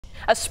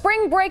A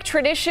spring break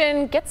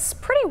tradition gets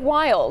pretty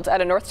wild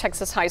at a North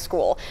Texas high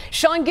school.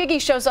 Sean Giggy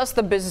shows us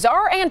the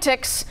bizarre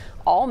antics,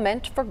 all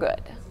meant for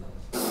good.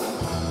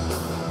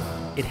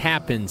 It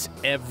happens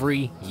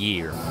every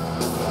year.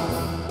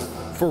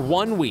 For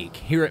 1 week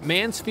here at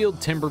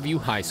Mansfield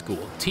Timberview High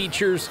School,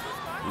 teachers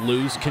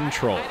lose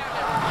control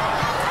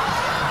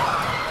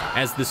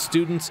as the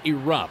students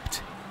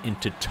erupt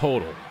into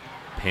total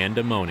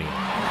pandemonium.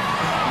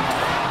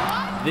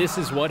 This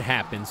is what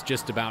happens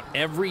just about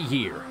every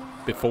year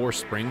before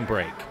spring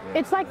break.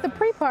 It's like the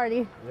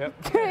pre-party. Yep.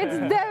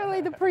 It's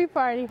definitely the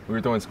pre-party. We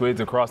were throwing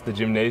squids across the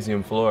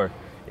gymnasium floor,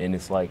 and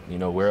it's like, you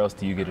know, where else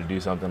do you get to do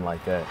something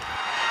like that?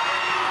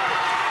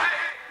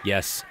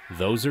 Yes,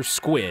 those are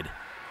squid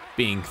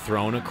being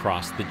thrown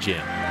across the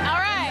gym. All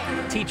right.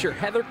 Teacher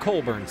Heather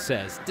Colburn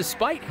says,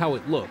 despite how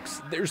it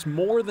looks, there's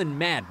more than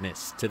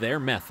madness to their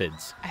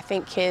methods. I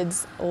think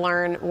kids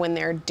learn when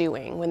they're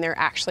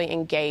actually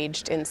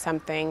engaged in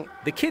something.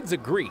 The kids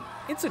agree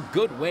it's a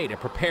good way to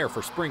prepare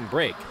for spring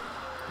break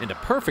and a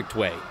perfect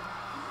way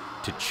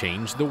to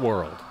change the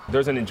world.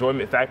 There's an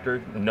enjoyment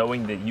factor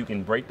knowing that you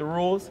can break the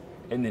rules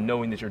and then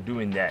knowing that you're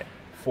doing that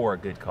for a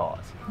good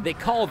cause. They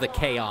call the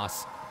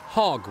chaos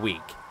Hog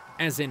Week,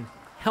 as in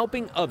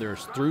helping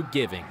others through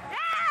giving.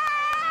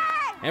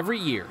 Every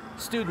year,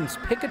 students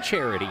pick a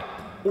charity,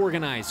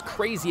 organize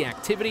crazy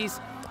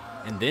activities,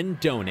 and then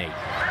donate.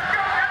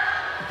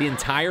 The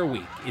entire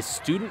week is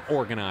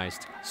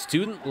student-organized,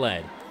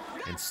 student-led,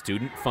 and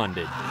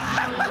student-funded.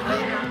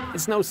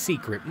 It's no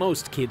secret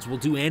most kids will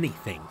do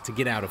anything to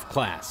get out of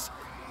class,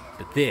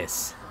 but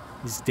this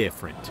is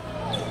different.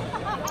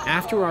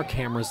 After our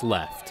cameras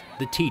left,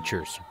 the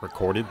teachers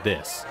recorded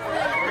this.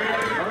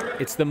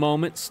 It's the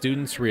moment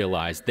students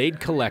realized they'd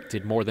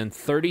collected more than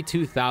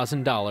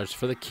 $32,000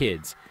 for the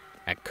kids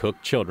at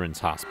Cook Children's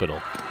Hospital.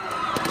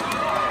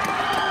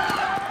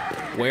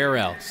 Where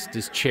else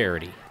does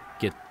charity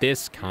get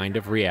this kind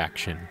of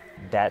reaction?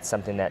 That's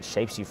something that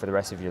shapes you for the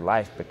rest of your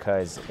life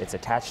because it's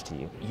attached to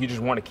you. You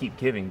just want to keep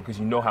giving because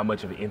you know how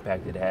much of an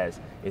impact it has.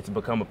 It's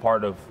become a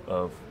part of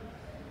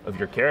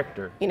your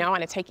character. You know, I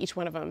want to take each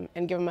one of them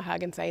and give them a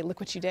hug and say,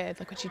 look what you did,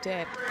 look what you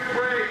did.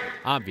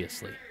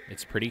 Obviously,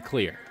 it's pretty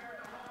clear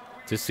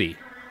to see.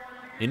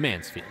 In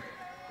Mansfield,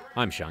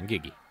 I'm Sean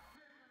Giggy.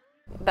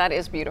 That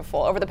is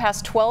beautiful. Over the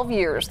past 12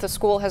 years, the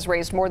school has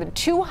raised more than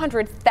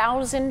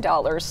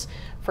 $200,000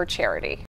 for charity.